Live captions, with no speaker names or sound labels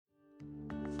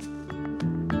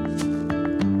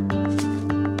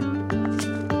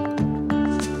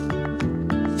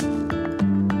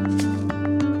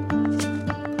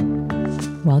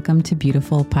Welcome to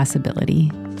Beautiful Possibility,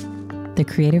 the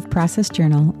creative process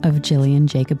journal of Jillian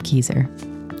Jacob Keyser.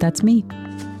 That's me.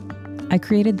 I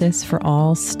created this for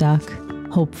all stuck,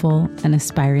 hopeful, and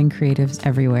aspiring creatives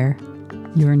everywhere.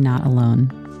 You're not alone.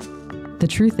 The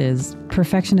truth is,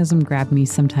 perfectionism grabbed me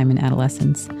sometime in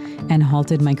adolescence and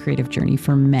halted my creative journey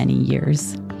for many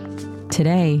years.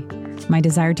 Today, my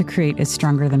desire to create is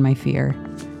stronger than my fear.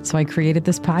 So I created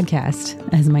this podcast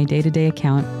as my day-to-day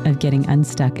account of getting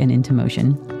unstuck and into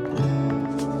motion.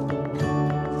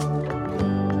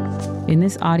 In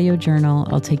this audio journal,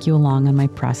 I'll take you along on my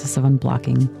process of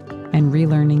unblocking and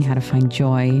relearning how to find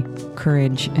joy,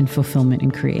 courage, and fulfillment in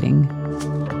creating.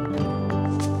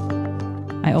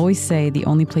 I always say the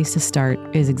only place to start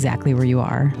is exactly where you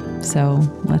are. So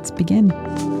let's begin.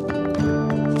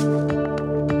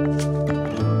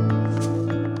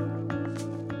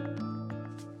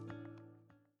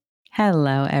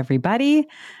 Hello, everybody.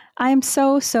 I'm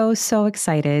so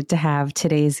excited to have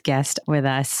today's guest with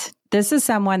us. This is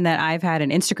someone that I've had an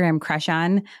Instagram crush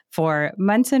on for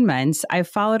months and months. I've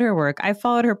followed her work. I've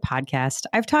followed her podcast.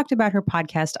 I've talked about her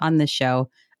podcast on this show.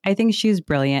 I think she's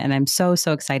brilliant, and I'm so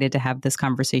excited to have this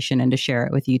conversation and to share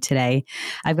it with you today.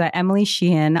 I've got Emily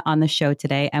Sheehan on the show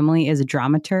today. Emily is a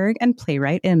dramaturg and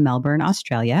playwright in Melbourne,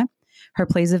 Australia. Her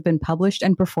plays have been published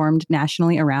and performed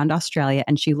nationally around Australia,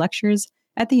 and she lectures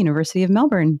at the University of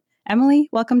Melbourne. Emily,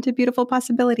 welcome to Beautiful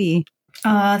Possibility.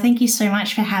 Thank you so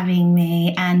much for having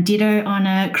me, and ditto on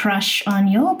a crush on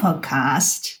your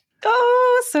podcast.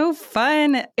 Oh, so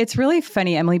fun. It's really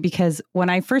funny, Emily, because when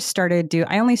I first started,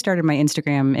 I only started my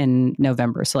Instagram in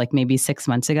November, so like maybe 6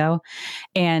 months ago.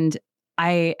 And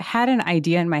I had an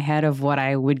idea in my head of what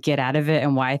I would get out of it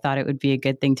and why I thought it would be a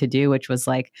good thing to do, which was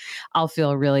like, I'll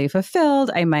feel really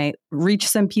fulfilled. I might reach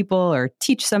some people or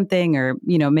teach something or,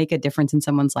 make a difference in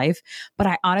someone's life. But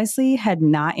I honestly had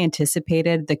not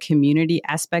anticipated the community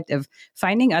aspect of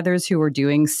finding others who were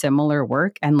doing similar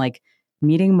work and like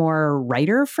meeting more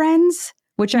writer friends,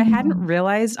 which I hadn't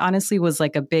realized honestly was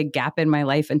like a big gap in my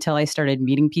life until I started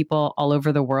meeting people all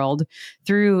over the world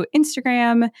through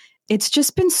Instagram. It's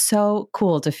just been so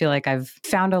cool to feel like I've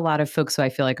found a lot of folks who I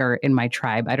feel like are in my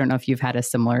tribe. I don't know if you've had a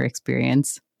similar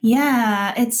experience.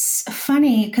 Yeah, it's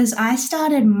funny because I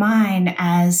started mine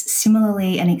as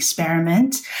similarly an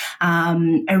experiment,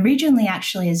 originally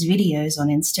actually as videos on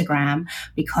Instagram,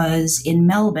 because in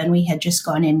Melbourne we had just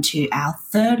gone into our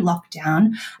third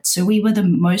lockdown. So we were the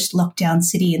most locked down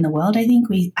city in the world. I think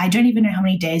I don't even know how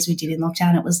many days we did in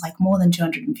lockdown. It was like more than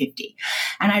 250.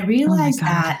 And I realized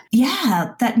I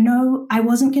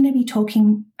wasn't going to be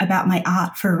talking about my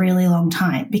art for a really long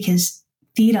time because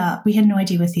theatre, we had no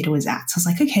idea where theatre was at. So I was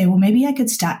like, okay, well, maybe I could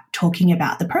start talking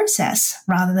about the process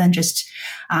rather than just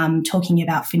talking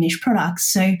about finished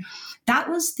products. So that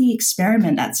was the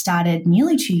experiment that started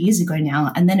nearly 2 years ago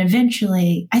now. And then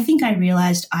eventually, I think I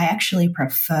realized I actually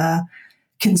prefer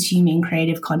consuming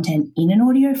creative content in an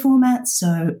audio format.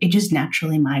 So it just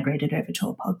naturally migrated over to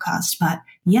a podcast. But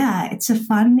yeah, it's a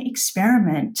fun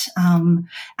experiment. And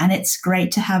it's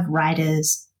great to have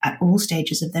writers at all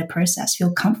stages of their process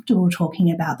feel comfortable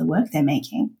talking about the work they're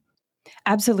making.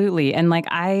 Absolutely. And like,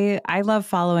 I love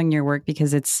following your work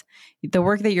because the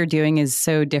work that you're doing is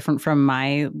so different from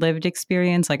my lived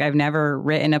experience. Like I've never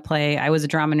written a play. I was a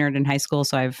drama nerd in high school,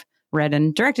 so I've read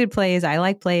and directed plays. I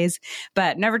like plays,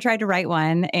 but never tried to write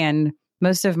one. And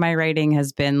most of my writing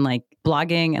has been like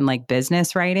blogging and like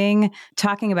business writing.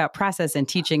 Talking about process and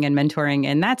teaching and mentoring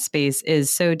in that space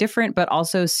is so different, but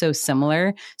also so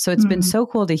similar. So it's been so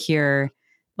cool to hear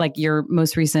like your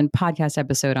most recent podcast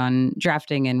episode on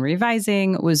drafting and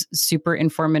revising was super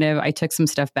informative. I took some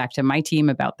stuff back to my team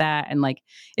about that. And like,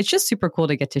 it's just super cool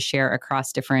to get to share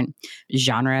across different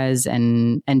genres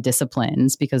and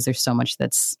disciplines because there's so much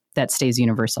that stays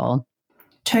universal.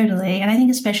 Totally. And I think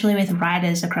especially with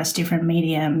writers across different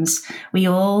mediums, we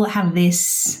all have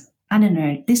this,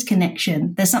 this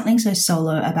connection. There's something so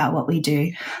solo about what we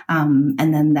do. And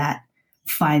then that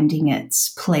finding its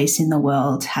place in the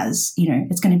world has,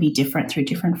 it's going to be different through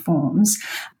different forms.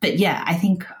 But yeah, I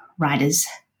think writers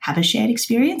have a shared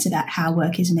experience about how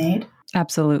work is made.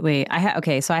 Absolutely.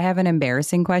 So I have an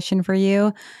embarrassing question for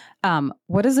you.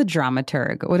 What is a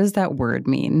dramaturg? What does that word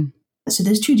mean? So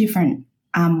there's two different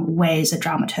ways a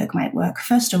dramaturg might work.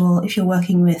 First of all, if you're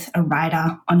working with a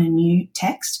writer on a new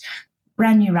text,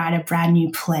 brand new writer, brand new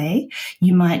play,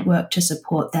 you might work to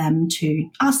support them, to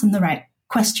ask them the right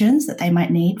questions that they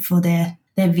might need for their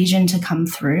their vision to come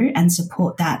through and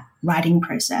support that writing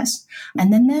process.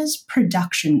 And then there's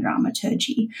production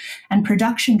dramaturgy. And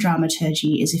production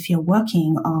dramaturgy is if you're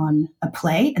working on a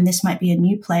play, and this might be a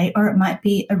new play or it might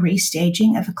be a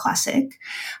restaging of a classic,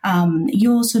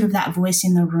 you're sort of that voice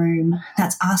in the room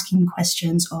that's asking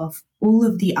questions of all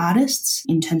of the artists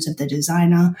in terms of the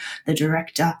designer, the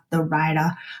director, the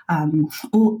writer,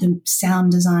 all the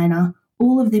sound designer,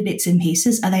 all of the bits and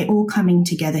pieces. Are they all coming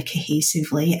together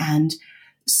cohesively and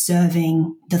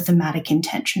serving the thematic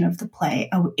intention of the play?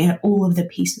 Are all of the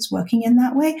pieces working in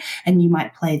that way? And you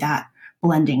might play that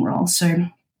blending role. So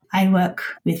I work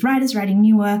with writers writing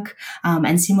new work,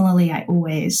 and similarly, I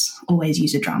always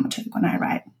use a dramaturg when I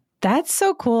write. That's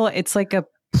so cool. It's like a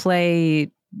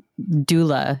play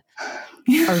doula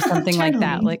or something Totally. like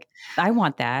that. Like, I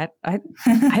want that.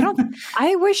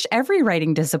 I wish every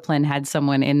writing discipline had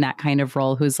someone in that kind of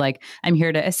role who's like, I'm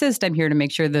here to assist. I'm here to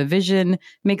make sure the vision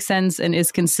makes sense and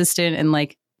is consistent. And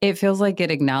like, it feels like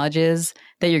it acknowledges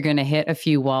that you're going to hit a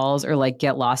few walls or like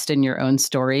get lost in your own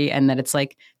story. And that it's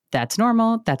like, that's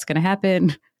normal. That's going to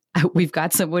happen. We've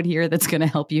got someone here that's going to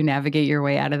help you navigate your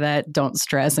way out of that. Don't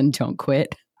stress and don't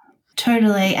quit.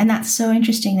 Totally. And that's so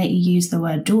interesting that you use the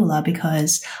word doula,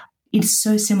 because it's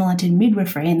so similar to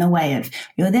midwifery in the way of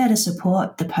you're there to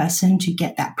support the person to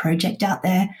get that project out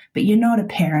there, but you're not a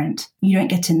parent. You don't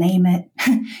get to name it.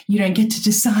 You don't get to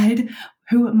decide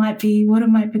who it might be, what it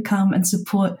might become, and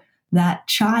support that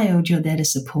child. You're there to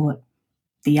support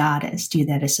the artist. You're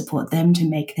there to support them to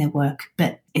make their work,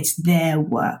 but it's their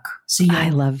work. So I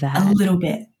love that. A little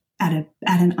bit at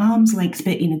an arm's length,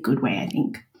 but in a good way, I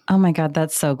think. Oh my God,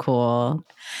 that's so cool.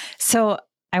 So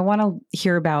I want to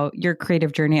hear about your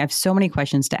creative journey. I have so many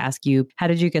questions to ask you. How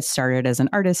did you get started as an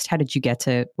artist? How did you get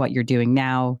to what you're doing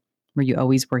now? Were you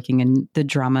always working in the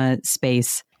drama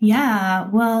space? Yeah,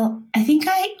 well, I think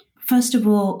I, first of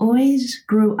all, always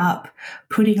grew up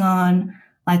putting on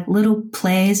like little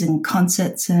plays and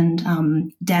concerts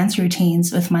and dance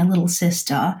routines with my little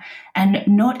sister, and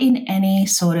not in any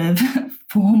sort of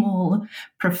formal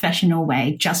professional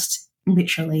way, just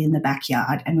literally in the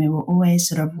backyard. And we were always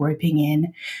sort of roping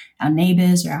in our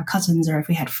neighbors or our cousins, or if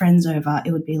we had friends over,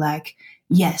 it would be like,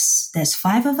 yes, there's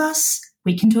 5 of us.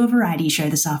 We can do a variety show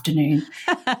this afternoon.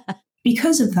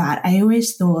 Because of that, I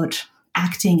always thought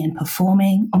acting and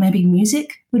performing, or maybe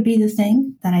music would be the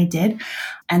thing that I did.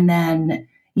 And then,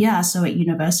 yeah, so at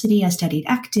university, I studied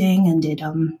acting and did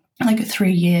like a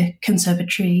 3-year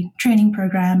conservatory training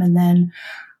program. And then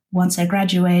once I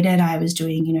graduated, I was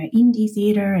doing, indie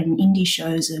theater and indie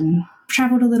shows and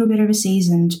traveled a little bit overseas.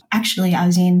 And actually, I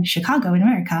was in Chicago in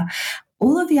America.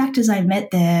 All of the actors I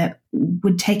met there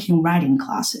were taking writing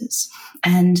classes,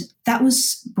 and that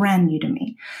was brand new to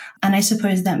me. And I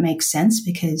suppose that makes sense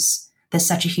because there's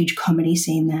such a huge comedy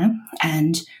scene there,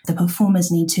 and the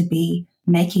performers need to be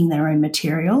making their own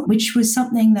material, which was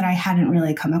something that I hadn't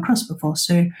really come across before.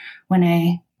 So when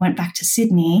I went back to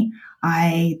Sydney,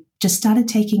 I just started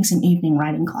taking some evening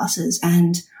writing classes.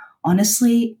 And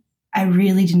honestly, I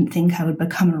really didn't think I would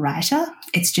become a writer.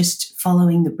 It's just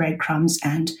following the breadcrumbs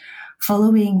and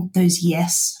following those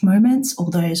yes moments,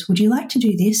 or those would you like to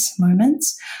do this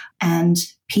moments. And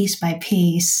piece by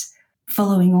piece,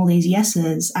 following all these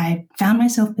yeses, I found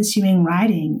myself pursuing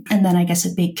writing. And then I guess a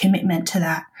big commitment to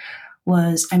that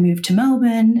was I moved to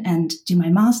Melbourne and did my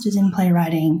master's in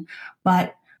playwriting.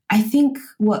 But I think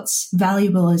what's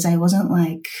valuable is I wasn't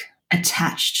like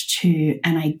attached to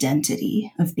an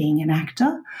identity of being an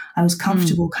actor. I was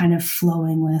comfortable kind of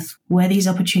flowing with where these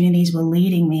opportunities were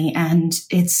leading me. And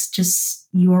it's just,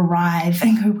 you arrive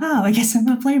and go, wow, I guess I'm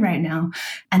a playwright now.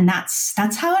 And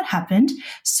that's how it happened.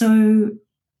 So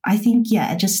I think,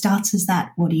 yeah, it just starts as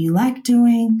that. What do you like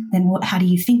doing? Then how do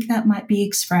you think that might be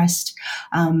expressed?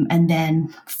 And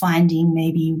then finding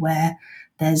maybe where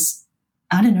there's,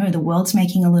 I don't know, the world's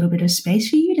making a little bit of space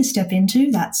for you to step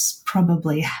into. That's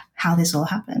probably how this all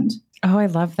happened. Oh, I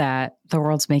love that. The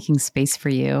world's making space for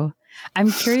you. I'm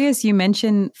curious, you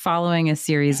mentioned following a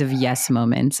series of yes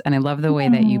moments, and I love the way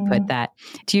that you put that.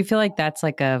 Do you feel like that's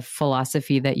like a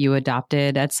philosophy that you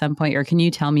adopted at some point, or can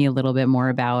you tell me a little bit more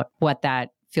about what that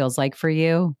feels like for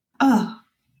you? Oh,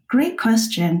 great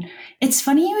question. It's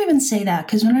funny you even say that,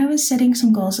 because when I was setting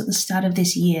some goals at the start of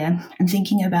this year and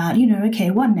thinking about, okay,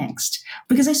 what next?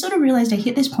 Because I sort of realized I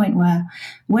hit this point where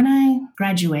when I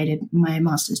graduated my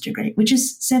master's degree, which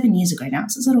is 7 years ago now,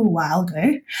 so it's a little while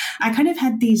ago, I kind of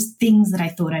had these things that I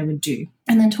thought I would do.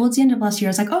 And then towards the end of last year,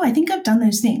 I was like, oh, I think I've done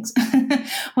those things.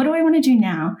 What do I want to do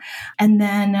now? And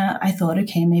then I thought,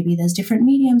 okay, maybe there's different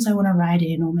mediums I want to write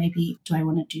in, or maybe do I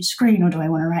want to do screen, or do I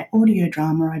want to write audio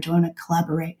drama, or do I want to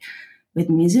collaborate with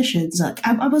musicians? Like,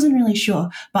 I wasn't really sure.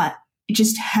 But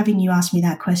just having you ask me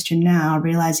that question now,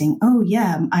 realizing, oh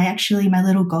yeah, my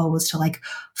little goal was to like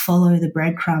follow the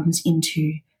breadcrumbs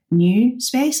into new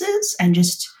spaces and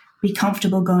just be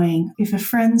comfortable going, if a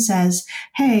friend says,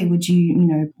 hey, would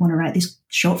you want to write this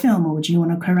short film, or would you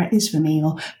want to co-write this for me,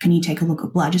 or can you take a look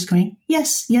at blood? Just going,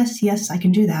 yes, yes, yes, I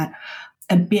can do that,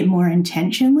 a bit more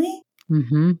intentionally.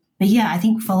 Mm-hmm. But yeah, I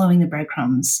think following the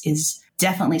breadcrumbs is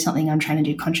definitely something I'm trying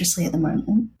to do consciously at the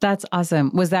moment. That's awesome.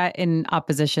 Was that in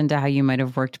opposition to how you might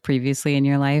have worked previously in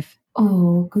your life?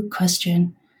 Oh, good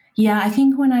question. Yeah, I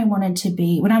think when I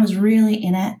was really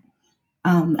in it,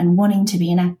 and wanting to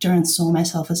be an actor and saw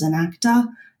myself as an actor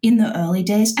in the early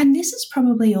days. And this is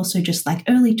probably also just like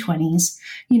early 20s.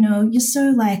 You're so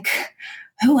like,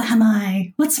 who am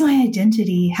I? What's my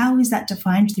identity? How is that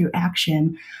defined through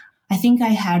action? I think I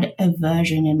had a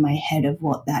version in my head of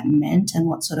what that meant and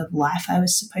what sort of life I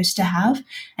was supposed to have.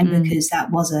 And because that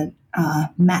wasn't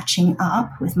matching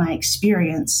up with my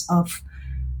experience of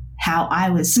how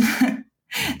I was,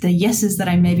 the yeses that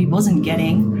I maybe wasn't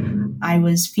getting, I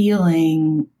was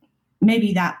feeling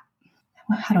maybe that,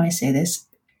 how do I say this?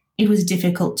 It was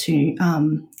difficult to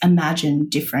imagine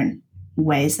different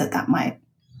ways that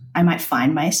I might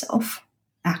find myself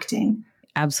acting.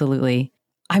 Absolutely.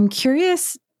 I'm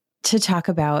curious to talk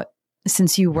about,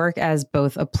 since you work as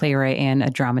both a playwright and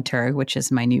a dramaturg, which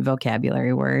is my new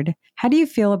vocabulary word, how do you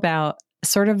feel about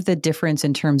sort of the difference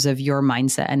in terms of your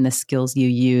mindset and the skills you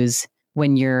use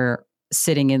when you're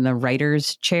sitting in the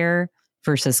writer's chair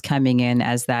versus coming in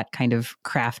as that kind of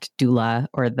craft doula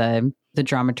or the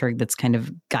dramaturg that's kind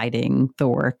of guiding the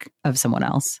work of someone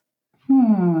else?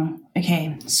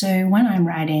 Okay, so when I'm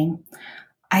writing,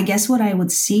 I guess what I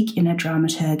would seek in a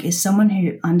dramaturg is someone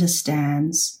who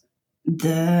understands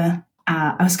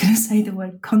I was going to say the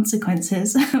word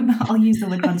consequences. I'll use the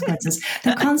word consequences.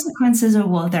 The consequences of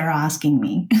what they're asking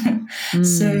me.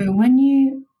 So when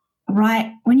you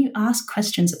ask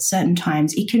questions at certain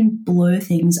times, it can blow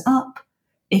things up.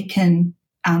 It can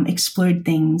explode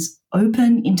things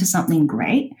open into something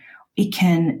great. It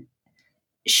can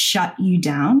shut you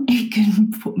down. It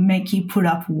can make you put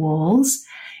up walls.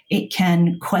 It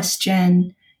can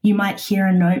question. You might hear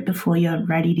a note before you're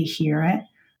ready to hear it.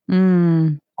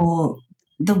 Or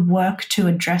the work to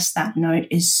address that note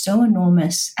is so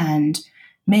enormous, and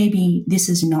maybe this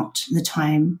is not the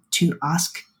time to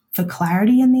ask for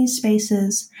clarity in these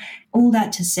spaces. All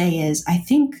that to say is, I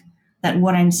think that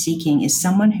what I'm seeking is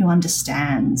someone who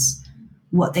understands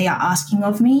what they are asking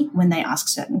of me when they ask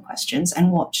certain questions,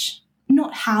 and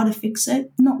not how to fix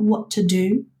it, not what to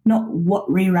do, not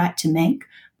what rewrite to make,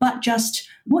 but just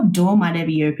what door might I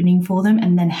be opening for them,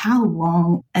 and then how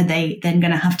long are they then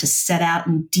going to have to set out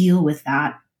and deal with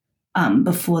that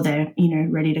before they're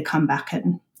ready to come back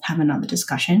and have another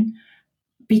discussion,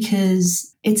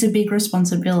 because it's a big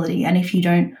responsibility. And if you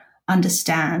don't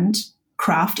understand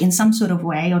craft in some sort of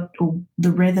way, or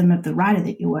the rhythm of the writer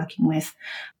that you're working with,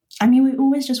 I mean, we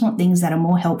always just want things that are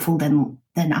more helpful than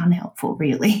unhelpful,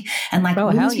 really. And like,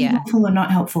 hell yeah, helpful or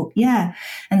not helpful. Yeah.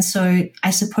 And so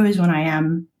I suppose when I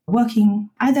am working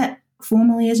either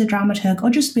formally as a dramaturg or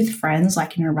just with friends,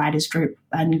 like in a writer's group,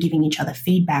 and giving each other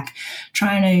feedback,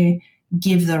 trying to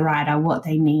give the writer what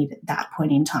they need at that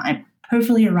point in time.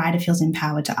 Hopefully a writer feels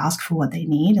empowered to ask for what they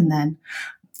need, and then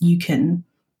you can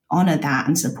honor that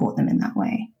and support them in that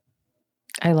way.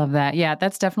 I love that. Yeah,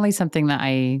 that's definitely something that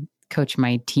I coach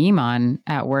my team on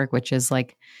at work, which is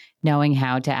like knowing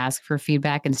how to ask for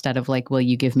feedback instead of like, will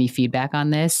you give me feedback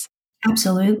on this?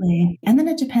 Absolutely. And then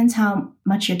it depends how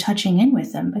much you're touching in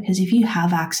with them, because if you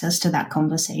have access to that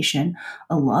conversation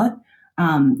a lot,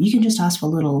 you can just ask for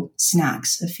little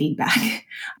snacks of feedback.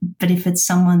 But if it's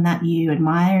someone that you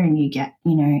admire and you get,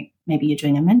 maybe you're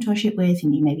doing a mentorship with,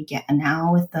 and you maybe get an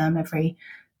hour with them every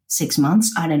 6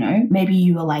 months, I don't know, maybe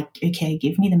you were like, okay,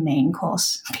 give me the main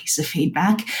course piece of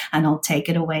feedback and I'll take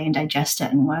it away and digest it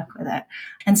and work with it.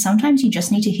 And sometimes you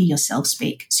just need to hear yourself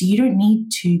speak. So you don't need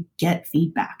to get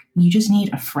feedback. You just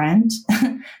need a friend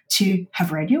to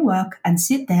have read your work and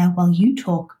sit there while you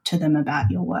talk to them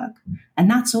about your work. And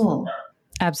that's all.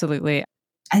 Absolutely.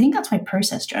 I think that's why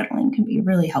process journaling can be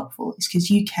really helpful, is because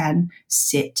you can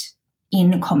sit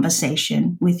in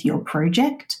conversation with your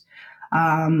project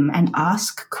and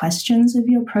ask questions of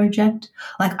your project.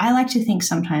 Like, I like to think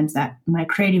sometimes that my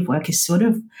creative work is sort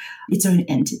of its own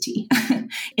entity.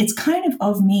 It's kind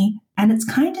of me, and it's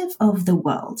kind of the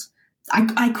world.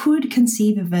 I could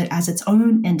conceive of it as its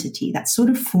own entity that's sort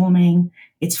of forming,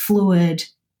 it's fluid.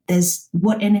 There's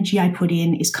what energy I put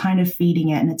in is kind of feeding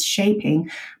it and it's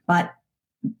shaping, but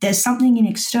there's something in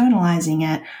externalizing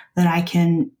it that I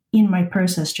can in my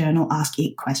process journal, ask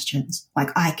it questions. Like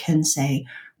I can say,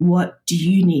 what do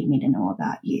you need me to know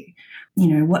about you? You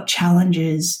know, what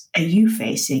challenges are you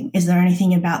facing? Is there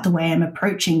anything about the way I'm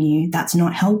approaching you that's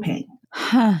not helping?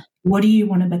 What do you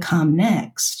want to become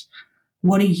next?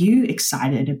 What are you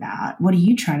excited about? What are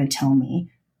you trying to tell me?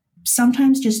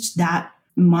 Sometimes just that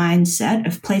mindset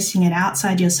of placing it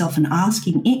outside yourself and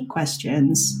asking it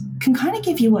questions can kind of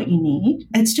give you what you need.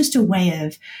 It's just a way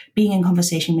of being in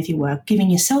conversation with your work, giving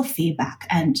yourself feedback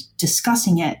and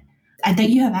discussing it that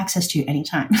you have access to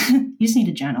anytime. You just need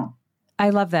a journal. I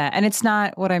love that. And it's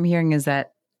not, what I'm hearing is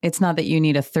that it's not that you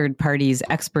need a third party's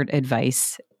expert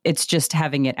advice. It's just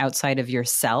having it outside of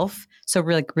yourself. So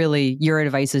really, your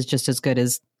advice is just as good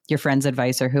as your friend's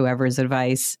advice or whoever's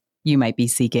advice you might be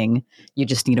seeking. You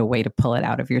just need a way to pull it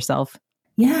out of yourself.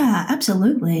 Yeah,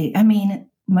 absolutely. I mean,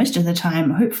 most of the time,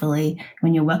 hopefully,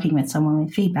 when you're working with someone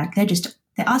with feedback, they're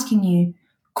asking you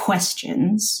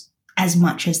questions as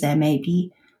much as they're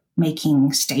maybe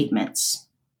making statements.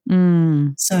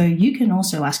 So you can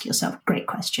also ask yourself great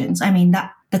questions. I mean,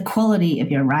 that the quality of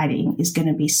your writing is going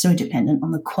to be so dependent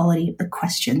on the quality of the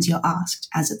questions you're asked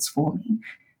as it's forming.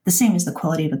 The same as the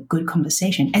quality of a good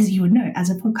conversation, as you would know as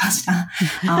a podcaster.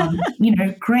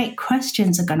 Great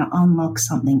questions are going to unlock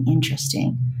something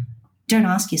interesting. Don't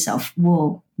ask yourself,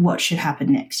 well, what should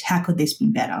happen next? How could this be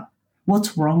better?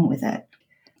 What's wrong with it?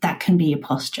 That can be a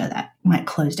posture that might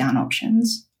close down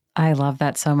options. I love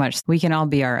that so much. We can all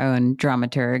be our own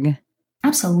dramaturg.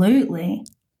 Absolutely.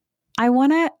 I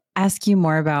want to ask you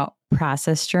more about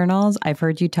process journals. I've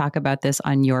heard you talk about this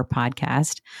on your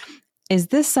podcast. Is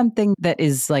this something that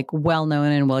is like well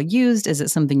known and well used? Is it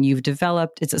something you've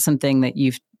developed? Is it something that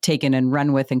you've taken and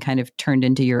run with and kind of turned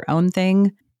into your own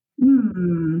thing?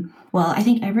 Well, I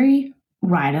think every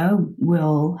writer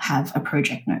will have a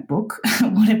project notebook,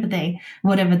 whatever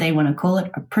they want to call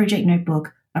it, a project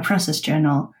notebook, a process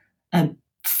journal, a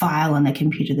file on their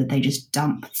computer that they just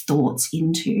dump thoughts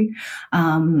into.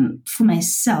 For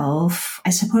myself, I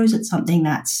suppose it's something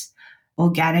that's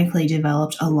organically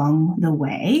developed along the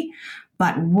way.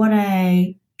 But what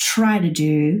I try to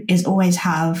do is always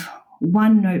have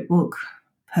one notebook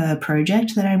per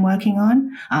project that I'm working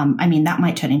on. That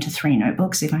might turn into 3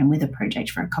 notebooks if I'm with a project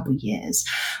for a couple of years.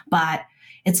 But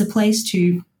it's a place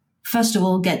to, first of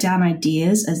all, get down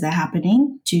ideas as they're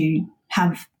happening, to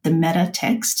have the meta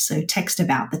text, so text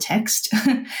about the text,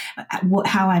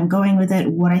 how I'm going with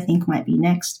it, what I think might be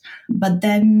next. But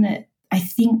then I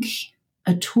think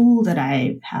a tool that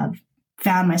I have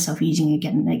found myself using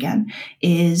again and again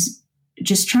is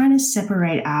just trying to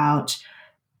separate out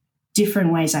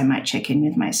different ways I might check in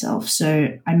with myself. So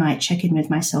I might check in with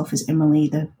myself as Emily,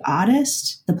 the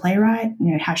artist, the playwright,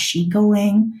 how's she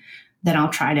going? Then I'll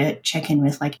try to check in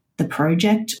with like the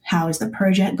project. How is the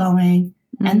project going?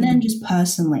 And then just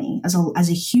personally, as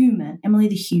a human, Emily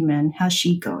the human, how's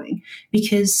she going?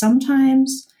 Because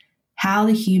sometimes how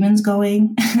the human's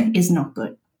going is not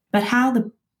good. But how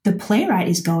the playwright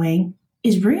is going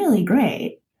is really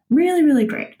great, really, really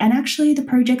great. And actually the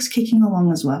project's kicking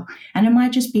along as well. And it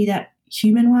might just be that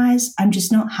human-wise, I'm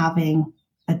just not having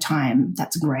a time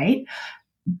that's great.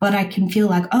 But I can feel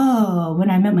like,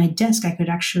 when I'm at my desk, I could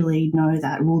actually know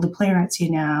that, well, the playwright's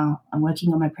here now, I'm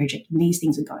working on my project, and these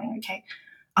things are going okay.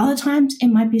 Other times, it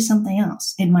might be something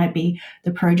else. It might be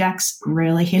the project's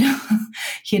really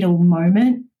hit a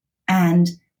moment, and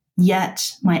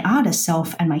yet my artist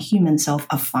self and my human self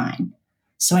are fine.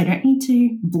 So I don't need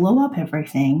to blow up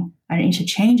everything. I don't need to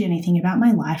change anything about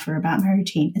my life or about my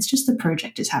routine. It's just the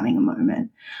project is having a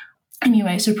moment.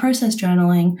 Anyway, so process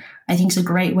journaling, I think, is a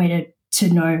great way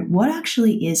to know what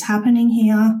actually is happening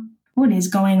here, what is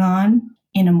going on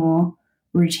in a more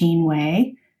routine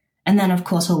way. And then, of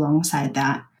course, alongside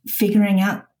that, figuring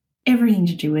out everything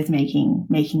to do with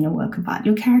making a work of art,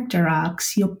 your character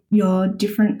arcs, your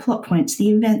different plot points, the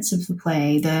events of the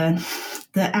play, the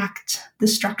act, the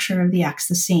structure of the acts,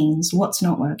 the scenes, what's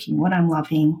not working, what I'm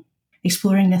loving,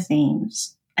 exploring the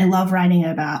themes. I love writing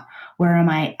about where am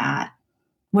I at,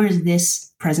 where is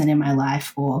this present in my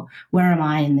life, or where am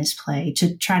I in this play,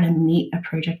 to try to meet a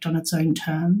project on its own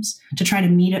terms, to try to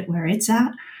meet it where it's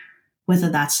at, whether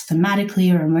that's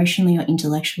thematically or emotionally or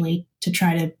intellectually, to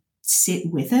try to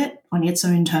sit with it on its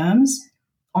own terms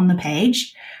on the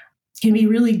page can be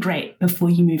really great before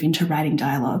you move into writing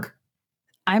dialogue.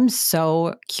 I'm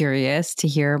so curious to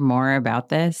hear more about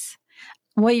this.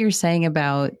 What you're saying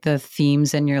about the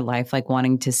themes in your life, like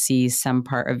wanting to see some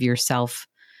part of yourself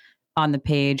on the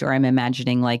page, or I'm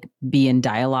imagining like be in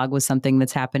dialogue with something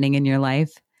that's happening in your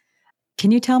life.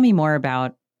 Can you tell me more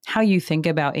about how you think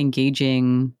about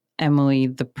engaging Emily,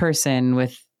 the person,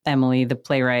 with Emily, the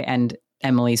playwright, and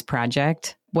Emily's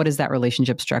project? what does that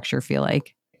relationship structure feel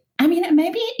like? I mean,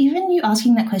 maybe even you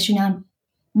asking that question now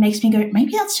makes me go,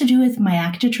 maybe that's to do with my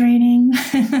actor training.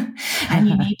 And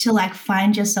you need to like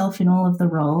find yourself in all of the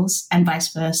roles and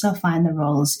vice versa, find the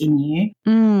roles in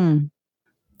you.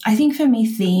 I think for me,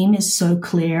 theme is so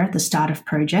clear at the start of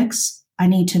projects. I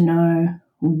need to know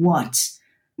what's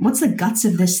the guts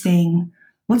of this thing?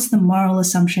 What's the moral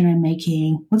assumption I'm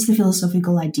making? What's the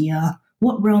philosophical idea?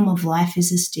 What realm of life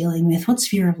is this dealing with? What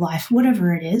sphere of life?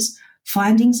 Whatever it is,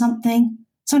 finding something.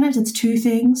 Sometimes it's two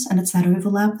things and it's that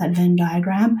overlap, that Venn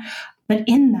diagram. But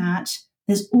in that,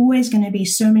 there's always going to be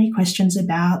so many questions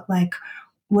about like,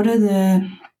 what are the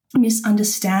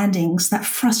misunderstandings that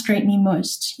frustrate me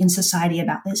most in society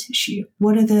about this issue?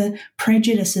 What are the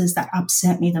prejudices that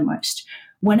upset me the most?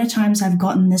 When are times I've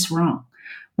gotten this wrong?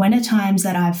 When are times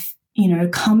that I've,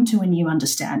 come to a new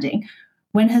understanding?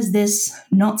 When has this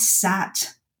not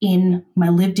sat in my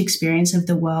lived experience of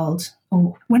the world?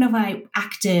 Or when have I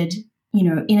acted, in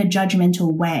a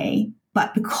judgmental way,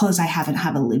 but because I haven't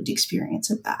had a lived experience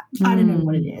of that? I don't know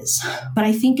what it is. But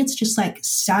I think it's just like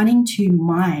starting to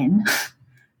mine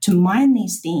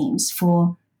these themes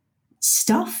for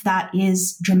stuff that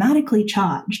is dramatically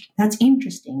charged, that's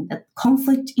interesting, that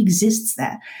conflict exists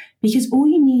there. Because all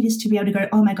you need is to be able to go,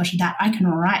 oh my gosh, that I can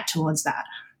write towards that.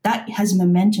 That has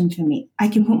momentum for me. I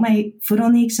can put my foot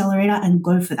on the accelerator and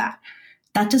go for that.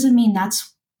 That doesn't mean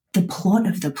that's the plot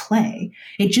of the play.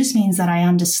 It just means that I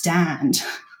understand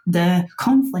the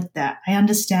conflict there. I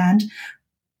understand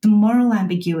the moral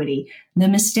ambiguity, the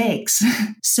mistakes.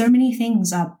 So many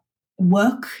things are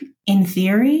work in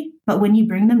theory, but when you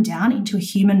bring them down into a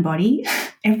human body,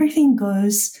 everything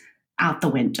goes out the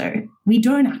window. We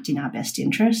don't act in our best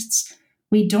interests.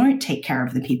 We don't take care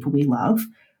of the people we love.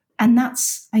 And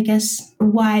that's, I guess,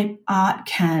 why art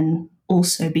can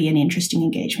also be an interesting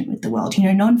engagement with the world.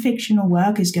 Non-fictional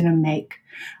work is going to make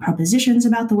propositions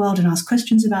about the world and ask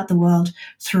questions about the world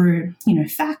through,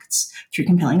 facts, through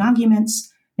compelling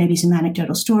arguments, maybe some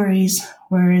anecdotal stories,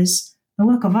 whereas a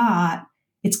work of art,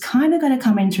 it's kind of got to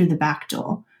come in through the back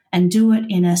door and do it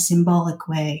in a symbolic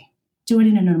way, do it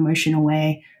in an emotional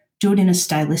way, do it in a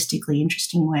stylistically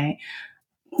interesting way,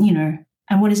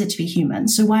 and what is it to be human?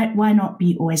 So why not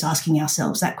be always asking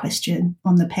ourselves that question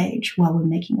on the page while we're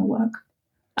making a work?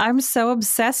 I'm so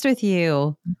obsessed with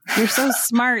you. You're so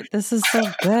smart. This is so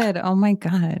good. Oh my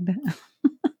God.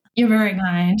 You're very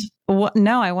kind. Well,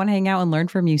 no, I want to hang out and learn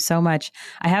from you so much.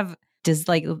 I have just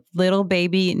like little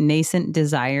baby nascent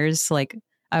desires like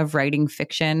of writing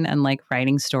fiction and like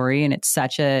writing story. And it's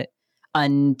such a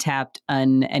untapped,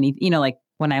 like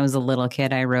when I was a little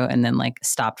kid, I wrote and then like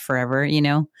stopped forever,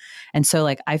 And so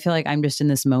like, I feel like I'm just in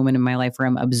this moment in my life where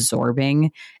I'm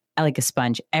absorbing like a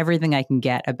sponge, everything I can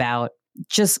get about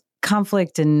just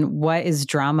conflict and what is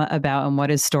drama about and what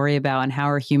is story about and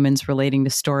how are humans relating to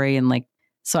story. And like,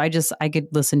 so I could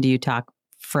listen to you talk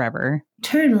forever.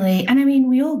 Totally. And I mean,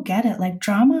 we all get it. Like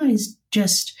drama is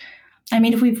just,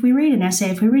 if we read an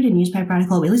essay, if we read a newspaper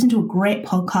article, we listen to a great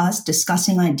podcast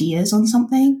discussing ideas on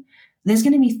something, there's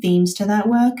going to be themes to that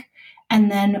work.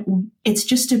 And then it's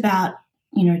just about,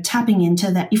 tapping into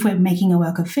that. If we're making a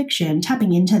work of fiction,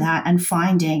 tapping into that and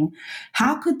finding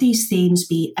how could these themes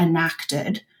be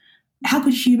enacted? How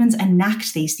could humans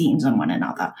enact these themes on one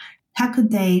another? How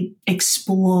could they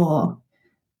explore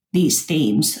these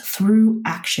themes through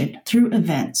action, through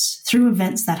events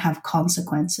that have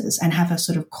consequences and have a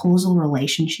sort of causal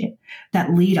relationship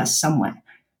that lead us somewhere?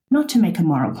 Not to make a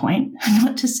moral point,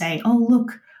 not to say, oh,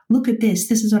 look at this.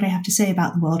 This is what I have to say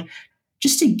about the world.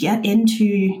 Just to get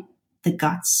into the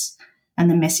guts and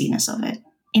the messiness of it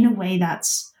in a way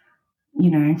that's,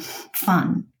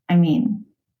 fun. I mean,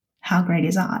 how great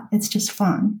is art? It's just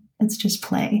fun. It's just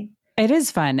play. It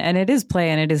is fun and it is play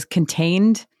and it is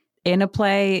contained in a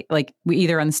play, like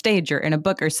either on stage or in a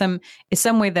book or some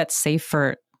way that's safe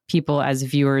for people as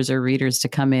viewers or readers to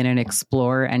come in and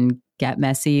explore and get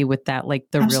messy with that, like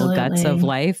the Absolutely. real guts of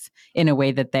life in a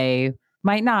way that they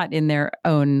might not in their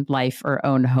own life or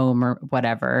own home or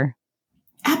whatever.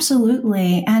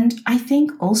 Absolutely. And I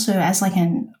think also as like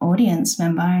an audience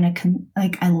member and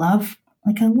I love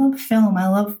film, I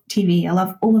love TV, I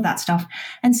love all of that stuff.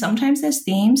 And sometimes there's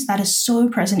themes that are so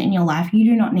present in your life, you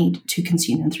do not need to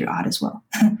consume them through art as well.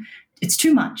 It's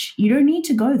too much. You don't need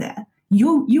to go there.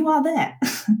 You are there.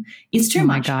 It's too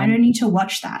much. God. I don't need to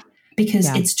watch that because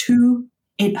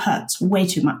it hurts way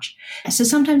too much. So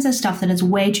sometimes there's stuff that is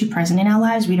way too present in our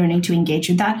lives. We don't need to engage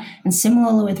with that. And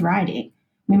similarly with writing,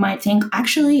 we might think,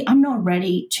 actually, I'm not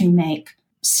ready to make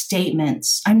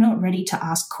statements. I'm not ready to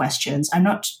ask questions. I'm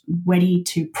not ready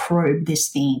to probe this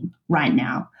theme right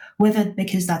now. whether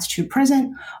because that's too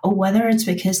present or whether it's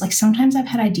because like sometimes I've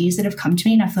had ideas that have come to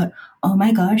me and I thought, oh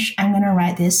my gosh, I'm going to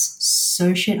write this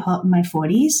so shit hot in my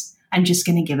 40s. I'm just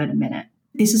going to give it a minute.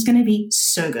 This is going to be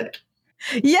so good.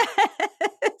 Yes.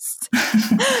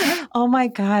 Oh my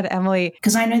God, Emily.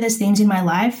 Because I know there's things in my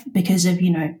life because of,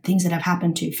 things that have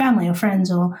happened to family or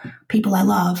friends or people I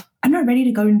love. I'm not ready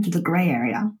to go into the gray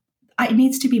area. It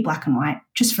needs to be black and white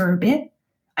just for a bit.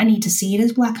 I need to see it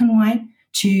as black and white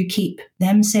to keep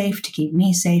them safe, to keep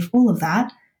me safe, all of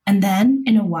that. And then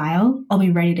in a while, I'll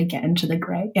be ready to get into the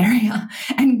gray area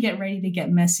and get ready to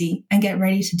get messy and get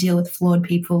ready to deal with flawed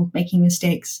people making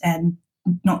mistakes and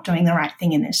not doing the right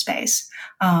thing in this space.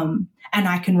 And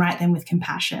I can write them with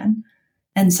compassion.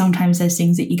 And sometimes there's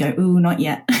things that you go, ooh, not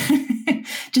yet.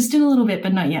 Just in a little bit,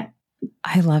 but not yet.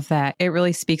 I love that. It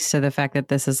really speaks to the fact that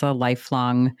this is a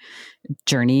lifelong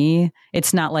journey.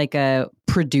 It's not like a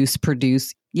produce.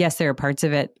 Yes, there are parts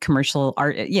of it, commercial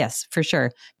art. Yes, for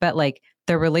sure. But like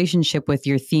the relationship with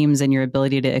your themes and your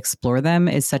ability to explore them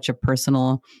is such a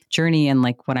personal journey. And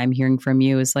like what I'm hearing from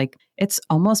you is like, it's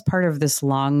almost part of this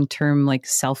long-term like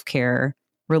self-care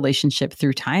relationship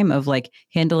through time of like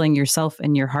handling yourself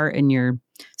and your heart and your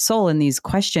soul in these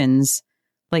questions,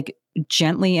 like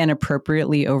gently and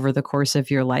appropriately over the course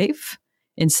of your life,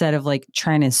 instead of like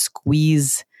trying to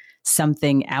squeeze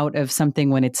something out of something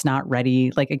when it's not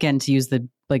ready. Like, again, to use the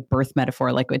like birth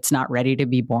metaphor, like it's not ready to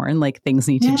be born, like things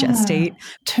need to gestate.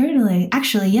 Totally.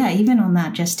 Actually, yeah, even on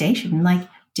that gestation, like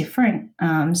different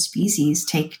species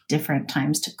take different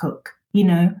times to cook.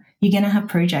 You're going to have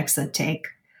projects that take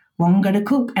longer to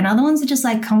cook and other ones that just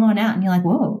like come on out and you're like,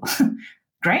 whoa,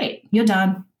 great, you're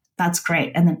done. That's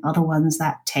great. And then other ones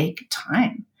that take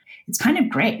time. It's kind of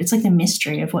great. It's like the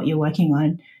mystery of what you're working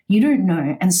on. You don't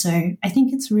know. And so I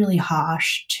think it's really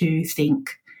harsh to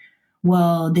think,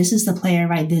 well, this is the play I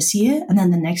write this year. And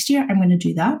then the next year I'm going to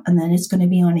do that. And then it's going to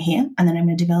be on here. And then I'm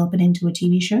going to develop it into a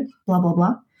TV show, blah, blah,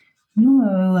 blah.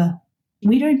 No,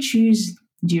 we don't choose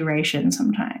duration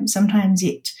sometimes. Sometimes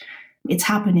it's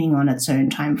happening on its own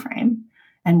time frame.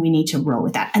 And we need to roll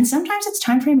with that. And sometimes its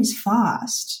time frame is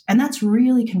fast. And that's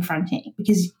really confronting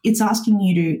because it's asking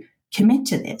you to commit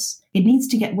to this. It needs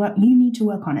to get work. You need to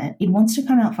work on it. It wants to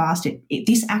come out fast.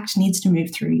 This act needs to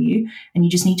move through you and you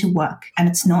just need to work. And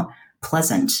it's not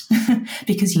pleasant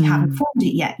because you haven't formed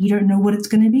it yet. You don't know what it's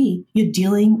going to be. You're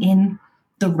dealing in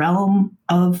the realm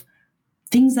of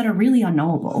things that are really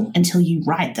unknowable until you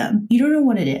write them. You don't know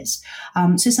what it is.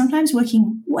 So sometimes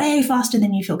working way faster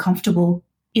than you feel comfortable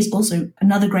is also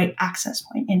another great access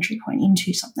point, entry point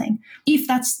into something, if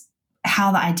that's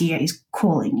how the idea is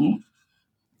calling you.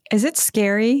 Is it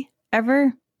scary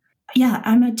ever? Yeah,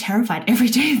 I'm terrified every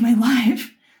day of my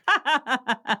life.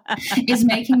 Is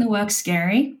making the work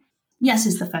scary? Yes,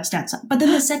 is the first answer. But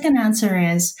then the second answer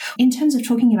is, in terms of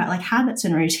talking about like habits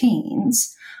and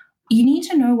routines, you need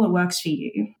to know what works for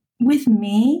you. With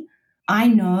me, I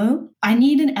know I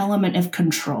need an element of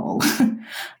control.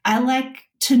 I like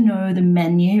to know the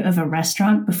menu of a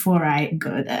restaurant before I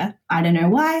go there. I don't know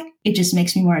why. It just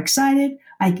makes me more excited.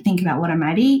 I think about what I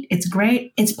might eat. It's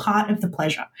great. It's part of the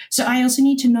pleasure. So I also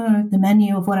need to know the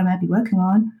menu of what I might be working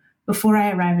on before I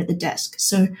arrive at the desk.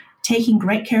 So taking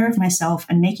great care of myself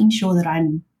and making sure that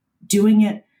I'm doing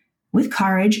it with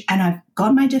courage and I've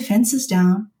got my defenses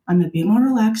down, I'm a bit more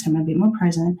relaxed, I'm a bit more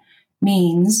present,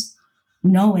 means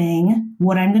knowing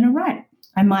what I'm going to write.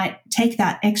 I might take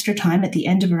that extra time at the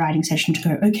end of a writing session to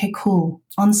go, okay, cool.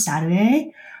 On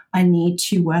Saturday, I need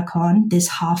to work on this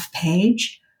half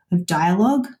page of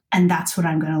dialogue, and that's what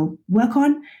I'm going to work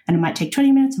on. And it might take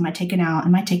 20 minutes, it might take an hour, it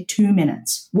might take 2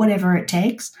 minutes, whatever it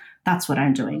takes, that's what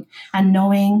I'm doing. And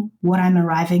knowing what I'm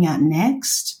arriving at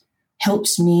next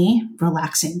helps me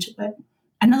relax into it.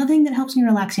 Another thing that helps me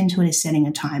relax into it is setting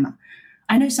a timer.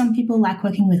 I know some people like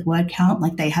working with word count,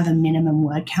 like they have a minimum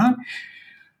word count.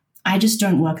 I just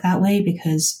don't work that way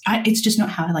because it's just not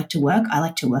how I like to work. I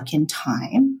like to work in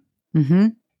time.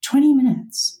 20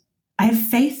 minutes. I have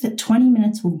faith that 20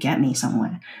 minutes will get me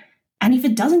somewhere. And if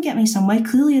it doesn't get me somewhere,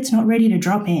 clearly it's not ready to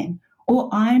drop in, or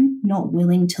I'm not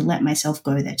willing to let myself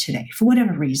go there today for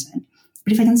whatever reason.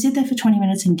 But if I can sit there for 20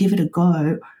 minutes and give it a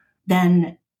go,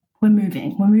 then we're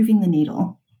moving the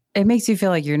needle. It makes you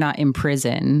feel like you're not in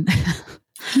prison.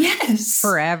 Yes.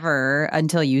 Forever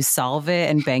until you solve it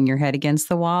and bang your head against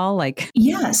the wall. Like,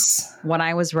 yes. When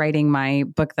I was writing my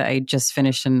book that I just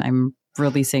finished and I'm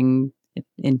releasing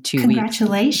in 2 weeks.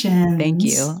 Congratulations. Thank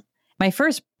you. My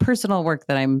first personal work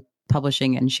that I'm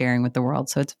publishing and sharing with the world.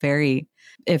 So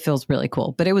it feels really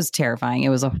cool, but it was terrifying. It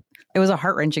was a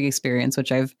heart-wrenching experience,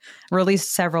 which I've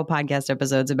released several podcast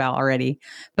episodes about already.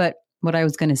 But what I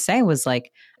was going to say was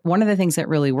like, one of the things that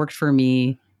really worked for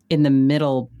me in the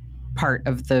middle part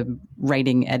of the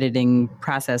writing, editing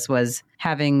process was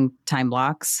having time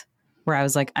blocks where I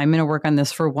was like, I'm going to work on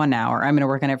this for 1 hour. I'm going to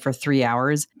work on it for 3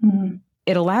 hours. Mm-hmm.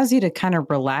 It allows you to kind of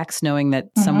relax knowing that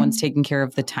someone's taking care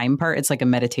of the time part. It's like a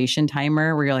meditation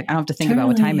timer where you're like, I don't have to think about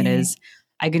what time it is.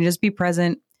 I can just be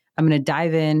present. I'm going to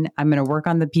dive in. I'm going to work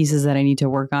on the pieces that I need to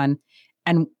work on.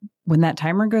 And when that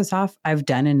timer goes off, I've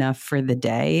done enough for the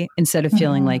day instead of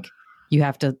feeling like you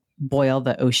have to boil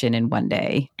the ocean in one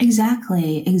day.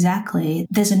 Exactly.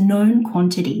 There's a known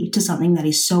quantity to something that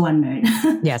is so unknown.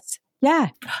 Yes. Yeah.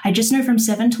 I just know from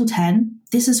 7 till 10,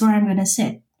 this is where I'm going to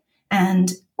sit.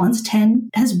 And once 10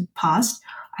 has passed,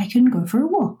 I can go for a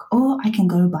walk or I can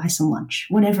go buy some lunch,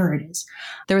 whatever it is.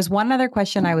 There was one other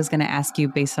question I was going to ask you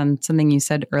based on something you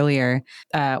said earlier.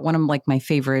 One of my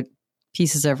favorite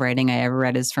pieces of writing I ever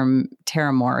read is from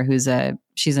Tara Moore,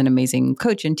 she's an amazing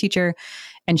coach and teacher.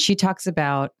 And she talks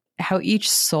about how each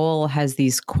soul has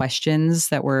these questions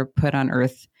that were put on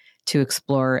earth to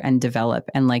explore and develop.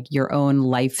 And like your own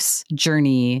life's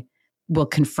journey will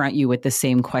confront you with the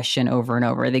same question over and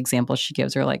over. The example she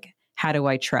gives are like, how do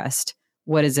I trust?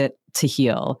 What is it to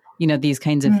heal? These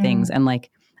kinds of things. And like,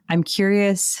 I'm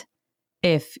curious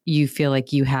if you feel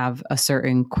like you have a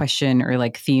certain question or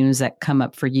like themes that come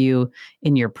up for you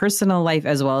in your personal life,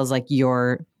 as well as like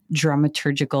your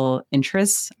dramaturgical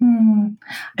interests.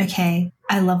 Okay.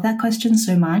 I love that question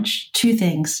so much. 2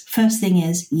 things. First thing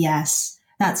is, yes,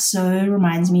 that so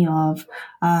reminds me of,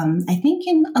 I think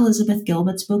in Elizabeth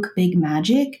Gilbert's book, Big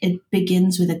Magic, it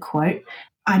begins with a quote.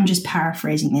 I'm just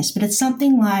paraphrasing this, but it's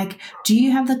something like, do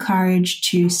you have the courage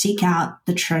to seek out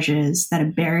the treasures that are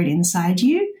buried inside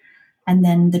you? And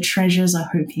then the treasures are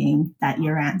hoping that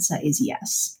your answer is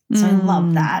yes. So I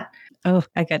love that. Oh,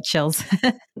 I got chills.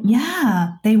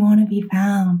 Yeah, they want to be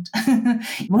found.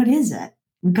 What is it?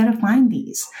 We've got to find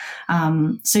these.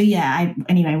 So yeah,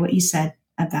 anyway, what you said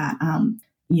about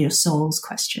your soul's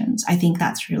questions, I think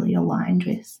that's really aligned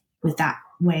with that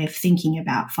way of thinking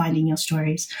about finding your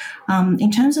stories.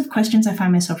 In terms of questions I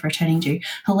find myself returning to,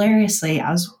 hilariously,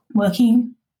 I was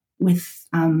working with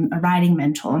a writing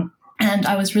mentor, and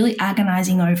I was really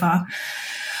agonizing over,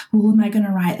 well, am I going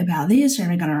to write about this, or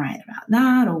am I going to write about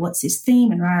that, or what's this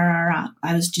theme, and rah, rah, rah.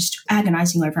 I was just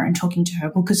agonizing over it and talking to her,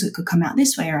 well, because it could come out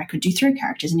this way, or I could do 3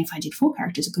 characters, and if I did 4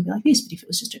 characters, it could be like this, but if it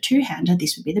was just a 2-hander,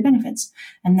 this would be the benefits.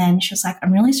 And then she was like,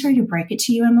 I'm really sorry to break it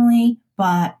to you, Emily,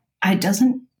 but it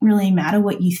doesn't really matter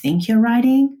what you think you're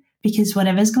writing, because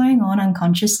whatever's going on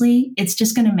unconsciously, it's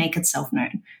just going to make itself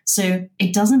known. So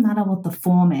it doesn't matter what the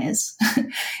form is.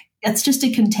 It's just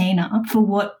a container for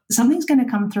what something's going to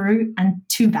come through, and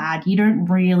too bad, you don't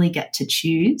really get to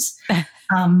choose.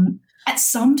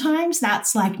 Sometimes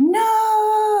that's like,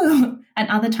 no. And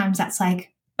other times that's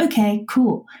like, okay,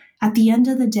 cool. At the end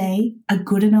of the day, a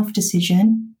good enough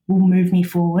decision will move me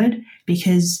forward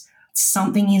because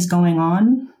something is going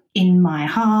on in my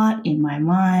heart, in my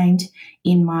mind,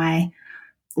 in my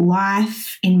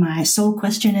life, in my soul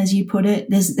question, as you put it.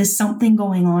 There's something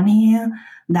going on here,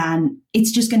 then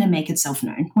it's just going to make itself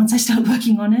known. Once I start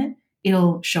working on it,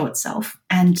 it'll show itself,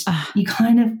 and you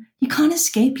can't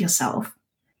escape yourself.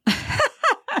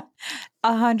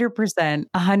 100%.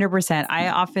 I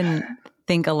often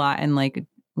think a lot and like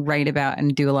write about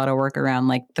and do a lot of work around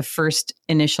like the first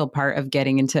initial part of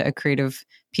getting into a creative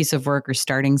piece of work or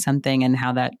starting something, and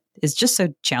how that is just so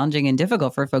challenging and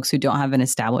difficult for folks who don't have an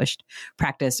established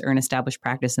practice or an established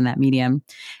practice in that medium.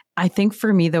 I think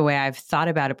for me, the way I've thought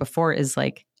about it before is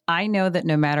like, I know that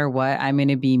no matter what, I'm going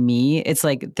to be me. It's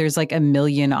like there's like a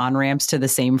million on-ramps to the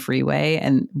same freeway,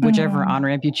 and whichever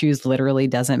on-ramp you choose literally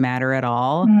doesn't matter at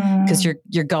all because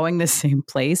you're going the same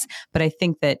place. But I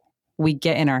think that we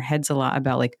get in our heads a lot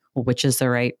about like, well, which is the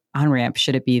right on-ramp?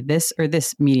 Should it be this or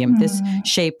this medium, this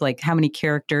shape, like how many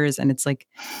characters? And it's like,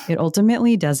 it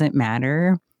ultimately doesn't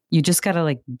matter. You just got to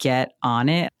like get on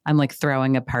it. I'm like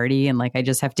throwing a party and like, I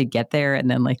just have to get there. And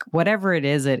then like, whatever it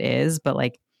is, it is. But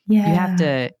like, you have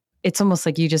to, it's almost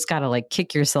like you just got to like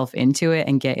kick yourself into it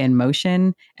and get in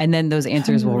motion. And then those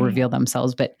answers will reveal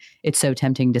themselves. But it's so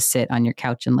tempting to sit on your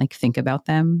couch and like think about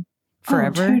them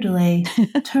forever.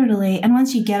 Oh, totally. And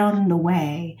once you get on the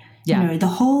way, you know, the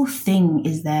whole thing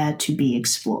is there to be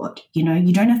explored. You know,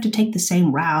 you don't have to take the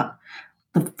same route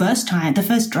the first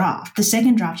draft. The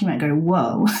second draft, you might go,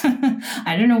 whoa,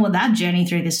 I don't know what that journey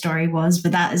through this story was,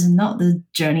 but that is not the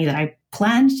journey that I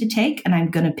planned to take, and I'm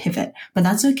going to pivot. But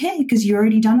that's okay, because you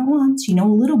already done it once. You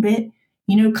know a little bit.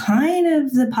 You know kind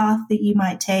of the path that you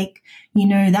might take. You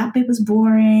know that bit was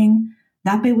boring.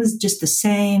 That bit was just the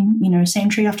same, you know, same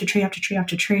tree after tree after tree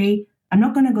after tree. I'm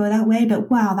not going to go that way, but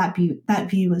wow, that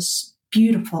view was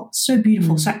beautiful, so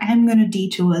beautiful. So I'm going to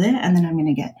detour there and then I'm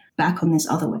going to get back on this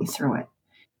other way through it.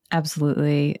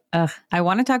 Absolutely. I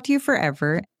want to talk to you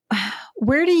forever.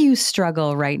 Where do you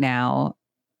struggle right now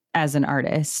as an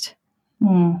artist?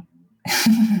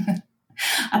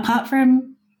 Apart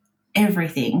from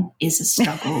everything is a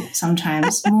struggle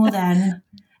sometimes more than,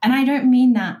 and I don't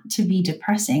mean that to be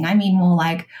depressing. I mean more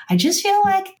like, I just feel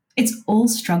like it's all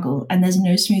struggle and there's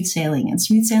no smooth sailing, and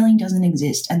smooth sailing doesn't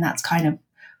exist. And that's kind of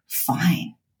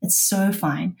fine. It's so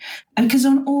fine. And because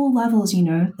on all levels, you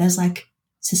know, there's like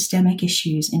systemic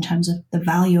issues in terms of the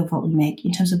value of what we make,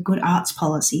 in terms of good arts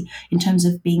policy, in terms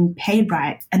of being paid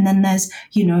right. And then there's,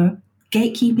 you know,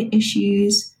 gatekeeper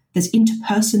issues, there's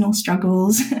interpersonal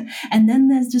struggles, and then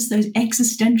there's just those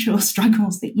existential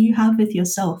struggles that you have with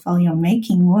yourself while you're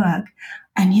making work.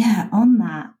 And yeah, on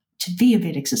that, to be a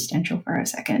bit existential for a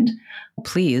second.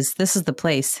 Please, this is the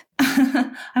place.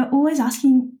 I'm always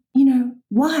asking, you know,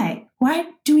 why? Why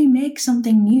do we make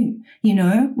something new? You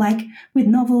know, like with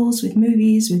novels, with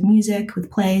movies, with music, with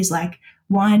plays, like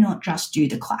why not just do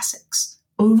the classics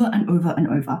over and over and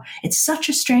over? It's such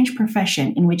a strange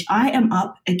profession in which I am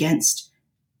up against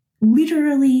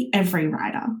literally every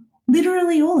writer,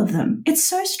 literally all of them. It's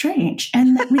so strange.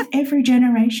 And with every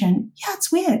generation, yeah,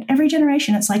 it's weird. Every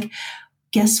generation, it's like,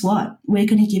 guess what? We're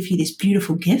going to give you this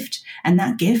beautiful gift. And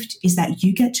that gift is that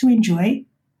you get to enjoy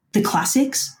the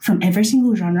classics from every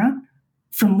single genre,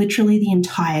 from literally the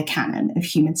entire canon of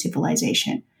human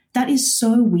civilization. That is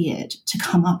so weird to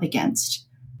come up against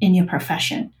in your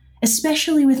profession,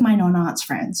 especially with my non-arts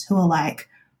friends who are like,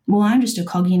 well, I'm just a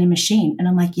cog in a machine. And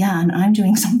I'm like, yeah, and I'm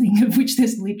doing something of which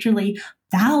there's literally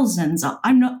thousands.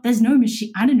 There's no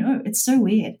machine. I don't know. It's so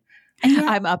weird. And yet,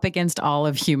 I'm up against all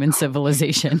of human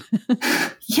civilization.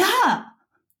 Yeah.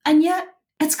 And yet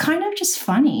it's kind of just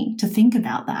funny to think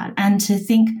about that and to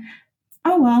think,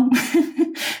 oh, well,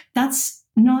 that's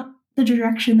not the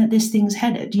direction that this thing's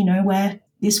headed, you know, where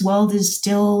this world is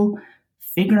still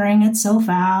figuring itself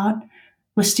out.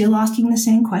 We're still asking the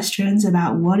same questions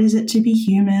about what is it to be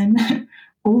human.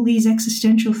 All these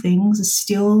existential things are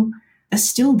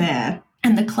still there.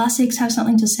 And the classics have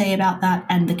something to say about that,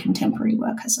 and the contemporary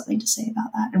work has something to say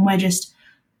about that. And we just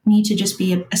need to just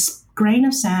be a grain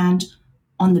of sand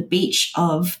on the beach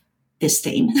of this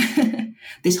theme.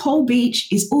 This whole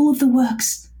beach is all of the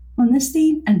works on this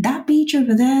theme, and that beach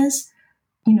over there's,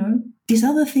 you know, this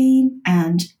other theme,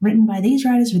 and written by these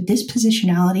writers with this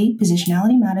positionality.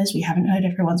 Positionality matters. We haven't heard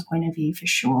everyone's point of view for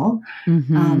sure.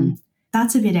 Mm-hmm.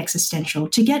 That's a bit existential.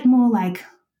 To get more like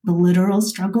the literal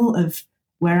struggle of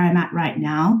where I'm at right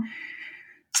now.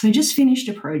 So I just finished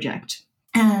a project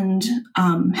and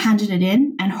handed it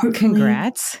in, and hopefully...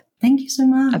 Congrats. Thank you so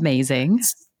much. Amazing.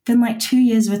 It's been like 2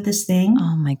 years with this thing.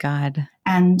 Oh my God.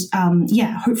 And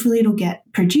yeah, hopefully it'll get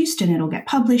produced and it'll get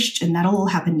published, and that'll all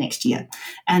happen next year.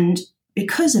 And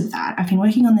because of that, I've been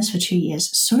working on this for 2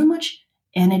 years. So much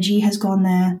energy has gone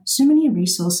there. So many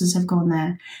resources have gone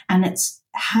there, and it's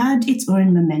had its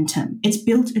own momentum. It's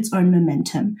built its own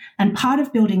momentum. And part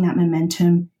of building that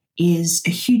momentum is a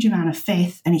huge amount of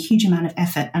faith and a huge amount of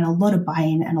effort and a lot of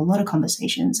buy-in and a lot of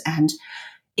conversations. And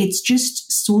it's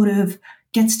just sort of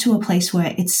gets to a place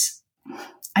where it's,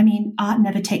 I mean, art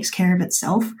never takes care of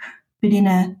itself, but in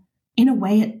a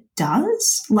way it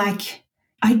does. Like,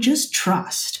 I just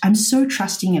trust. I'm so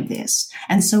trusting of this.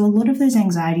 And so a lot of those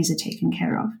anxieties are taken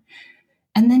care of.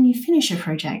 And then you finish a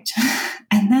project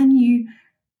and then you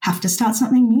have to start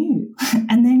something new.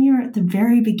 And then you're at the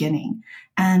very beginning.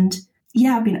 And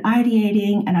yeah, I've been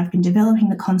ideating and I've been developing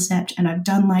the concept, and I've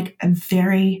done like a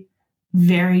very,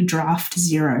 very draft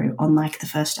zero on like the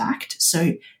first act.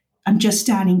 So I'm just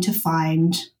starting to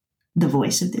find the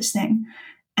voice of this thing.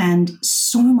 And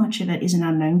so much of it is an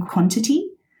unknown quantity.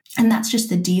 And that's just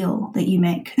the deal that you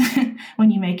make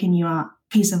when you make a new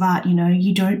piece of art. You know,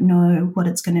 you don't know what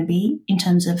it's going to be in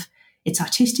terms of its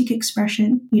artistic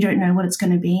expression. You don't know what it's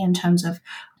going to be in terms of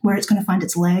where it's going to find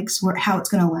its legs, how it's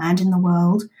going to land in the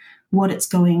world, what it's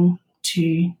going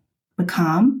to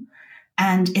become.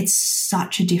 And it's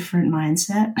such a different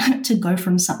mindset to go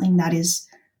from something that is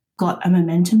got a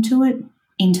momentum to it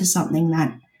into something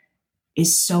that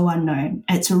is so unknown.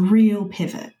 It's a real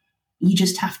pivot. You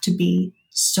just have to be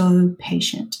so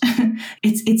patient.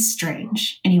 It's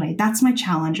strange. Anyway, that's my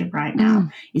challenge of right now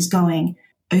is going,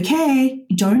 okay,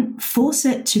 don't force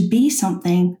it to be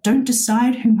something. Don't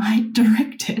decide who might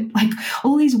direct it. Like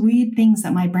all these weird things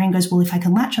that my brain goes, well, if I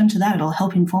can latch onto that, it'll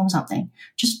help inform something.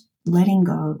 Just letting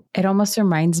go. It almost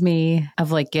reminds me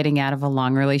of like getting out of a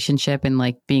long relationship and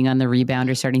like being on the rebound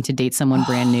or starting to date someone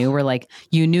brand new, where like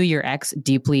you knew your ex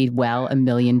deeply well, a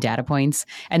million data points.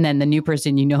 And then the new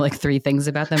person, you know, like 3 things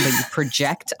about them, but you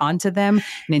project onto them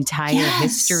an entire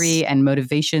history and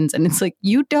motivations. And it's like,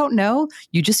 you don't know,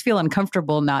 you just feel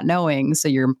uncomfortable not knowing. So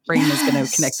your brain is going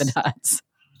to connect the dots.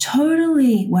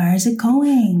 Totally. Where is it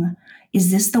going? Is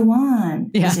this the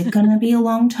one? Yeah. Is it going to be a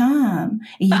long term?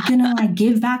 Are you going to like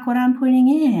give back what I'm putting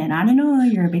in? I don't know.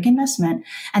 You're a big investment.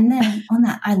 And then on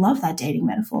that, I love that dating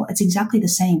metaphor. It's exactly the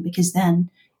same, because then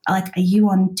like, are you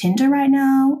on Tinder right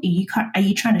now? Are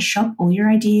you trying to shop all your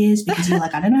ideas because you're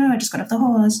like, I don't know, I just got off the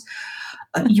horse.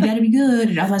 You better be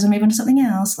good. Otherwise I'll move on to something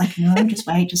else. Like, no, just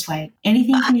wait.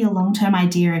 Anything can be a long-term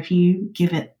idea if you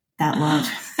give it that love.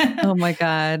 Oh my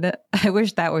God. I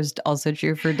wish that was also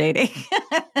true for dating.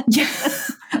 Yeah.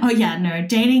 Oh yeah, no,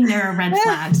 dating, there are red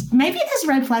flags. Maybe there's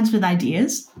red flags with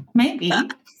ideas. Maybe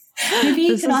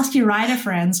you could ask your writer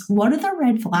friends, what are the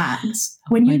red flags?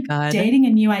 When you're dating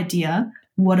a new idea,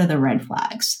 what are the red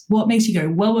flags? What makes you go,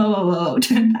 whoa, whoa, whoa, whoa,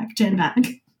 turn back.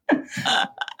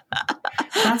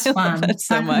 That's fun. That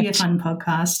could be a fun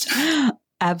podcast.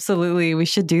 Absolutely. We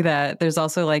should do that. There's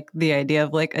also like the idea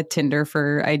of like a Tinder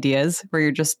for ideas where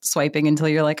you're just swiping until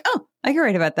you're like, oh, I can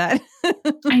write about that.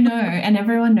 I know. And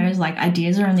everyone knows like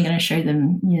ideas are only going to show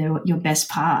them, you know, your best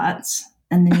parts.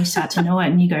 And then you start to know it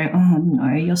and you go, oh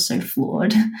no, you're so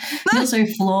flawed. You're so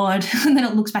flawed. And then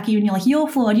it looks back at you and you're like, you're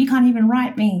flawed. You can't even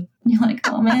write me. And you're like,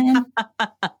 oh man.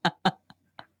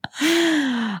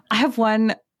 I have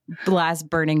one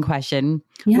last burning question,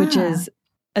 which is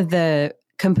the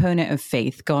component of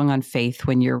faith, going on faith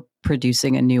when you're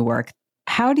producing a new work.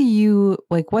 How do you,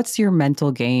 like, what's your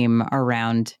mental game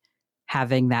around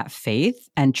having that faith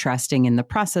and trusting in the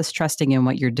process, trusting in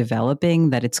what you're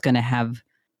developing, that it's going to have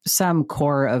some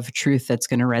core of truth that's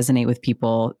going to resonate with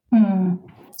people?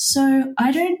 So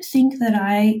I don't think that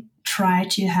I try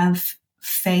to have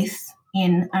faith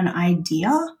in an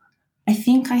idea. I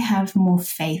think I have more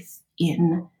faith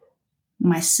in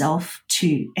myself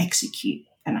to execute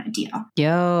an idea.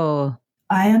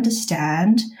 I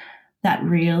understand that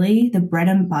really the bread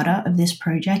and butter of this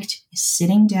project is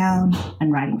sitting down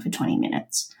and writing for 20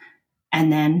 minutes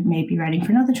and then maybe writing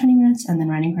for another 20 minutes and then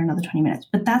writing for another 20 minutes.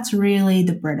 But that's really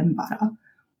the bread and butter.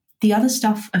 The other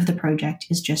stuff of the project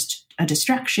is just a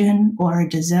distraction or a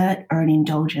dessert or an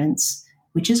indulgence,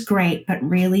 which is great, but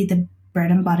really the bread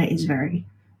and butter is very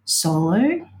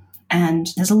solo and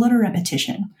there's a lot of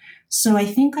repetition. So I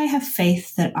think I have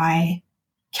faith that I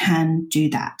can do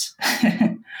that.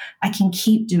 I can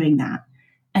keep doing that.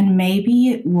 And maybe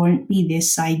it won't be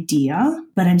this idea,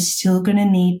 but I'm still going to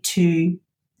need to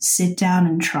sit down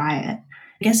and try it.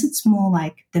 I guess it's more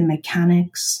like the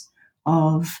mechanics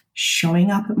of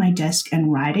showing up at my desk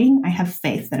and writing. I have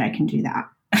faith that I can do that.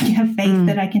 I have faith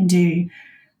that I can do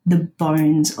the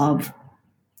bones of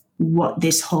what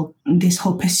this whole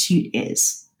pursuit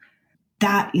is.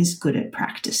 That is good at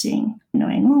practicing,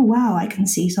 knowing, oh, wow, I can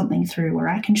see something through, or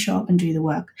I can show up and do the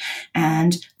work.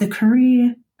 And the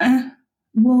career, well,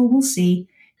 we'll see.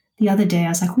 The other day I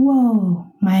was like, whoa,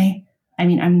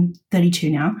 I'm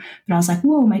 32 now, but I was like,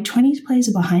 whoa, my 20s plays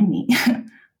are behind me.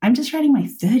 I'm just writing my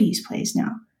 30s plays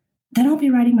now. Then I'll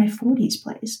be writing my 40s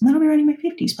plays. And then I'll be writing my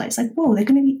 50s plays. Like, whoa, they're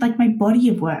going to be, like, my body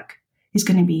of work is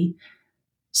going to be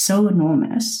so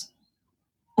enormous.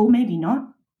 Or maybe not.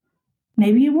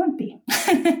 Maybe it won't be.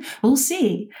 We'll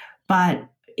see. But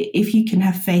if you can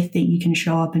have faith that you can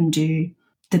show up and do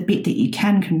the bit that you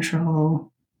can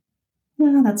control,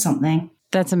 well, that's something.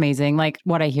 That's amazing. Like,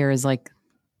 what I hear is like,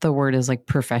 the word is like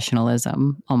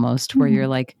professionalism almost, where you're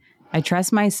like, I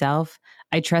trust myself.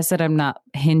 I trust that I'm not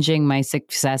hinging my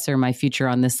success or my future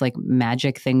on this like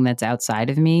magic thing that's outside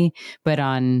of me, but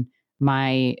on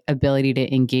my ability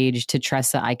to engage, to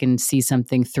trust that I can see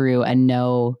something through and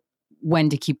know when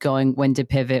to keep going, when to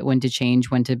pivot, when to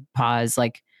change, when to pause.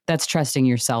 Like, that's trusting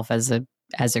yourself as a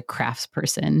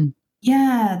craftsperson.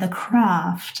 Yeah, the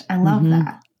craft. I love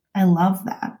that. I love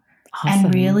that. Awesome.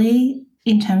 And really,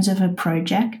 in terms of a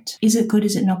project, is it good?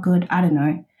 Is it not good? I don't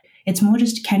know. It's more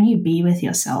just, can you be with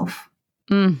yourself?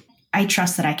 I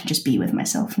trust that I can just be with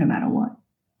myself no matter what.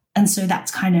 And so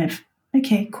that's kind of,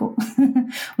 okay, cool.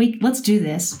 Let's do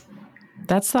this.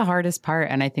 That's the hardest part.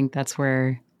 And I think that's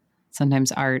where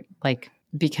sometimes art, like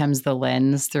becomes the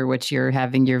lens through which you're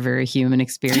having your very human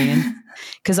experience.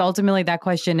 Because ultimately that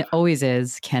question always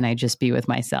is, can I just be with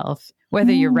myself?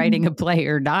 Whether you're writing a play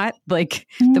or not, like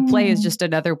the play is just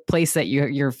another place that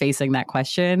you're facing that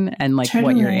question and like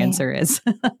what your answer is.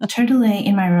 Totally.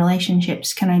 In my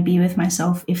relationships, can I be with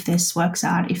myself if this works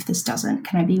out, if this doesn't?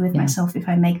 Can I be with myself if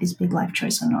I make this big life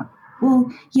choice or not?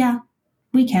 Well, yeah,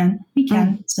 we can.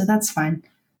 So that's fine.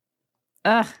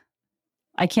 I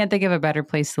can't think of a better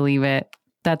place to leave it.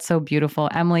 That's so beautiful.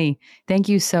 Emily, thank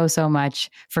you so, so much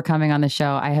for coming on the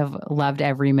show. I have loved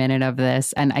every minute of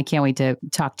this, and I can't wait to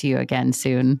talk to you again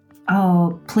soon.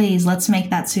 Oh, please, let's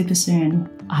make that super soon.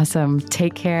 Awesome.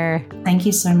 Take care. Thank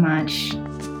you so much.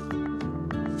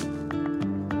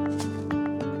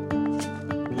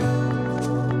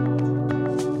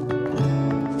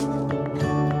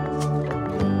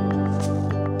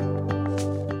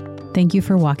 Thank you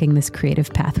for walking this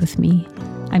creative path with me.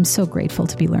 I'm so grateful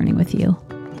to be learning with you.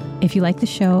 If you like the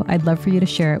show, I'd love for you to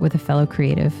share it with a fellow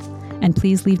creative, and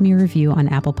please leave me a review on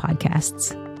Apple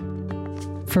Podcasts.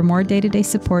 For more day-to-day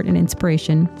support and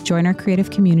inspiration, join our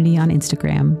creative community on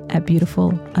Instagram at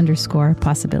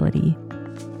beautiful_possibility.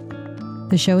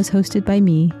 The show is hosted by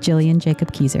me, Jillian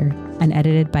Jacob Keyser, and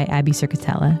edited by Abby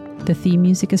Circatella. The theme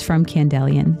music is from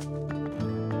Candelian.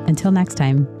 Until next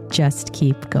time, just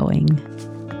keep going.